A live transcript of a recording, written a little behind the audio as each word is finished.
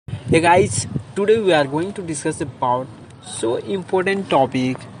Hey guys, today we are going to discuss about so important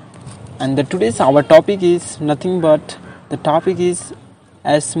topic, and today's our topic is nothing but the topic is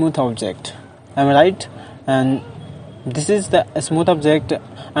a smooth object. Am I right? And this is the smooth object,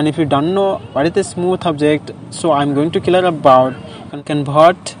 and if you don't know what is the smooth object, so I'm going to clear about and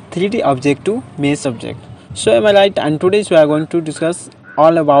convert 3D object to mesh object. So am I right? And today we are going to discuss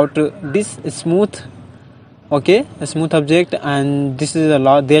all about this smooth, okay, a smooth object, and this is a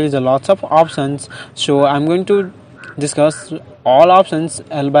lot, there is a lots of options, so I'm going to discuss all options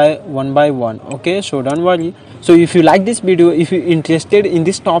one by one. Okay, so don't worry. So if you like this video, if you're interested in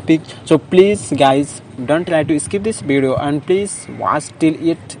this topic, so please guys don't try to skip this video and please watch till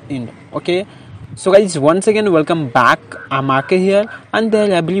it end. Okay, so guys, once again welcome back. I'm Arke here, and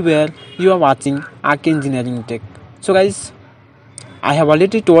there everywhere you are watching Arke Engineering Tech. So guys, I have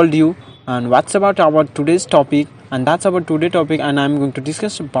already told you and what's about our today's topic, and that's about today's topic, and I'm going to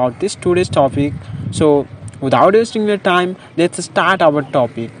discuss about this today's topic. So without wasting your time, let's start our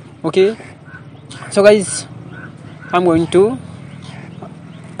topic. Okay, so guys, I'm going to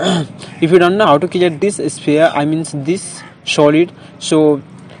if you don't know how to create this sphere, I mean this solid, so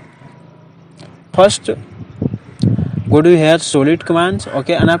first go to here solid commands.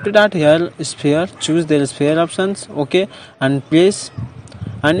 Okay, and after that here sphere, choose the sphere options. Okay, and place,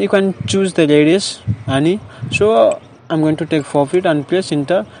 and you can choose the radius any. So I'm going to take 4 feet and press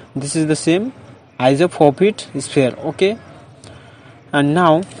enter. This is the same as a 4 feet sphere. Okay, and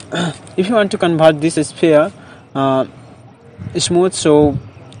now if you want to convert this sphere smooth, so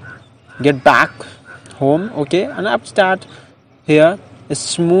get back home. Okay, and after that here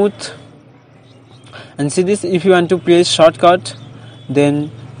smooth, and see this, if you want to place shortcut, then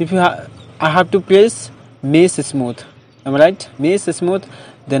if you I have to place mesh smooth. Am I right? Mesh smooth.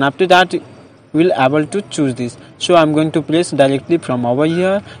 Then after that we'll able to choose this. So I'm going to place directly from over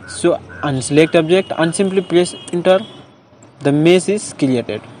here. So and select object and simply press enter. The mesh is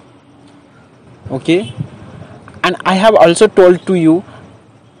created. Okay, and I have also told to you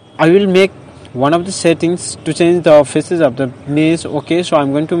I will make one of the settings to change the faces of the mesh. Okay, so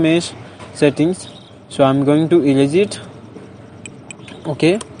I'm going to mesh settings. So I'm going to erase it.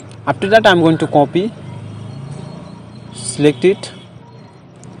 Okay, after that I'm going to copy, select it,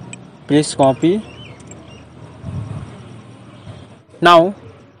 press copy. Now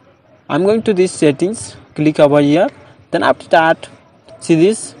I'm going to this settings, click over here. Then after that, see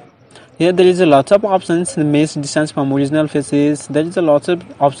this, here there is a lots of options. The mesh distance from original faces, there is a lots of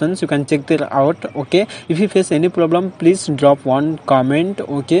options, you can check that out. Okay, if you face any problem, please drop one comment.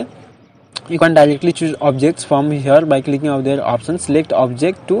 Okay, you can directly choose objects from here by clicking over their options, select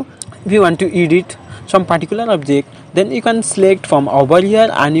object to. If you want to edit some particular object, then you can select from over here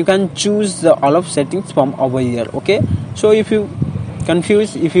and you can choose all of settings from over here. Okay, so if you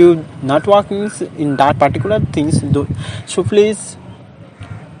confused, if you not working in that particular things, so please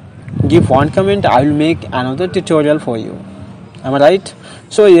give one comment, I will make another tutorial for you. Am I right?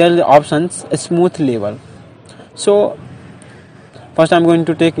 So here the options, a smooth level. So first I'm going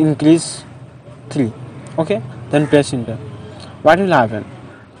to take increase 3. Okay, then press enter. What will happen?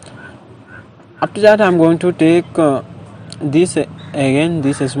 After that I'm going to take this again,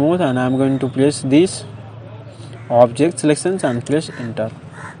 this is smooth, and I'm going to place this object selections and press enter.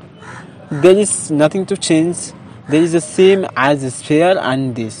 There is nothing to change, there is the same as the sphere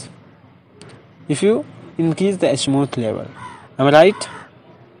and this. If you increase the smooth level, am I right?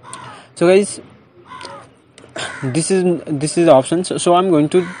 So guys, this is options. So I'm going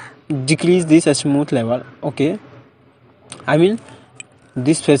to decrease this smooth level. Okay, I mean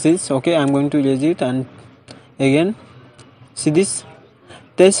this faces. Okay, I'm going to erase it, and again see this,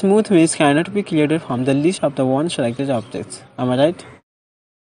 the smooth mesh cannot be created from the list of the one selected objects. Am I right?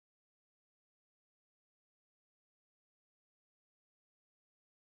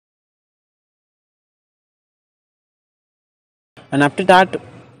 And after that,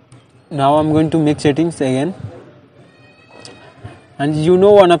 now I'm going to make settings again. And you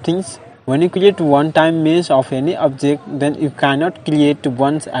know one of things, when you create one time mesh of any object, then you cannot create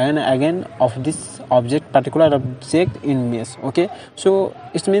once and again of this object, particular object in mesh. Okay, so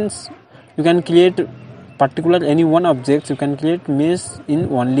it means you can create particular any one object, you can create mesh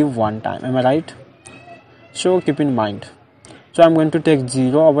in only one time. Am I right? So keep in mind. So I'm going to take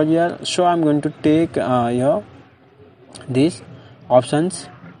 0 over here. So I'm going to take here this options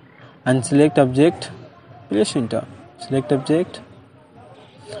and select object, press enter, select object,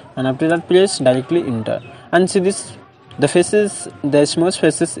 and after that press directly enter, and see this, the faces, the smooth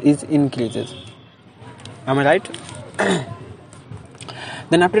faces is increases. Am I right?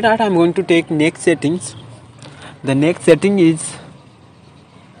 Then after that I'm going to take next settings. The next setting is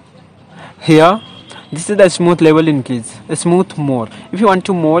here this is the smooth level increase, smooth more. If you want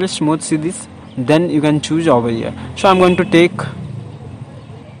to more smooth, see this, then you can choose over here. So I'm going to take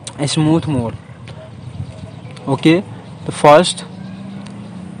a smooth more. Okay, the first,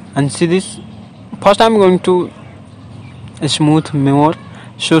 and see this, first I'm going to smooth more.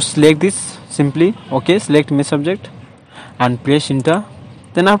 So select this simply. Okay, select mesh object and press enter.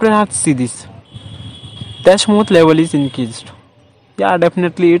 Then after that, see this, the smooth level is increased. Yeah,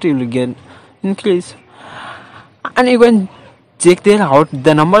 definitely it will get increase. And you can check there out,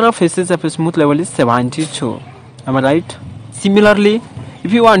 the number of faces of a smooth level is 72. Am I right? Similarly,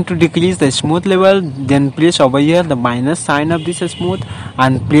 if you want to decrease the smooth level, then press over here the minus sign of this smooth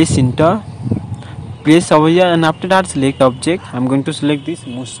and press enter. Press over here, and after that select object. I'm going to select this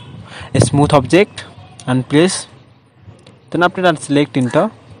smooth object and press. Then after that select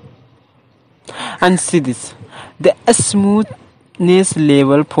enter. And see this, the smoothness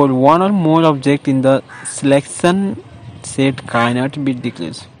level for one or more object in the selection set cannot be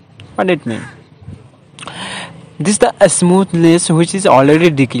decreased. What it means? This is the smoothness which is already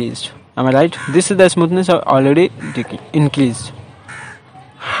decreased. Am I right? This is the smoothness already increased.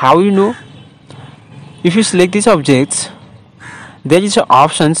 How you know? If you select these objects, there is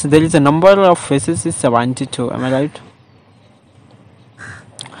options. There is a number of faces is 72. Am I right?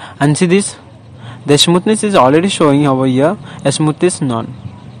 And see this, the smoothness is already showing over here, a smoothness none.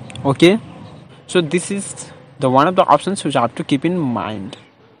 Okay, so this is the one of the options which you have to keep in mind.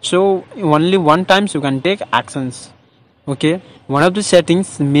 So only one times you can take actions. Okay, one of the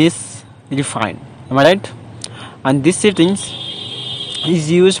settings mesh refine. Am I right? And this settings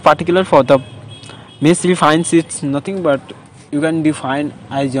is used particular for the mesh refines. It's nothing but you can define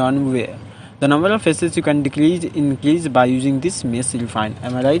as one way. The number of faces you can increase by using this mesh refine.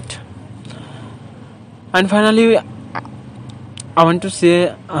 Am I right? And finally, I want to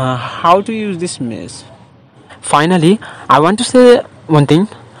say how to use this mesh. Finally, I want to say one thing.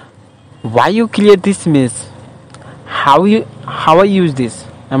 Why you create this mesh? How I use this?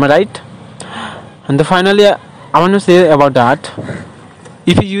 Am I right? And finally, I want to say about that.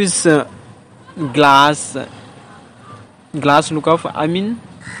 If you use glass lookup, I mean,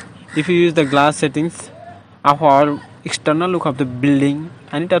 if you use the glass settings or external look of the building,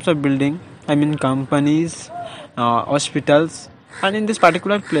 any types of building, I mean companies, hospitals, and in this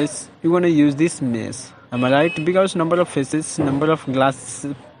particular place you're going to use this mesh. Am I right? Because number of faces, number of glass,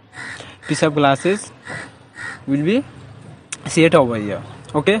 piece of glasses will be set over here.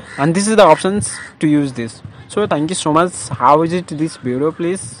 Okay, and this is the options to use this. So thank you so much. How is it this video?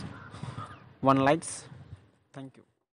 Please one likes. Thank you.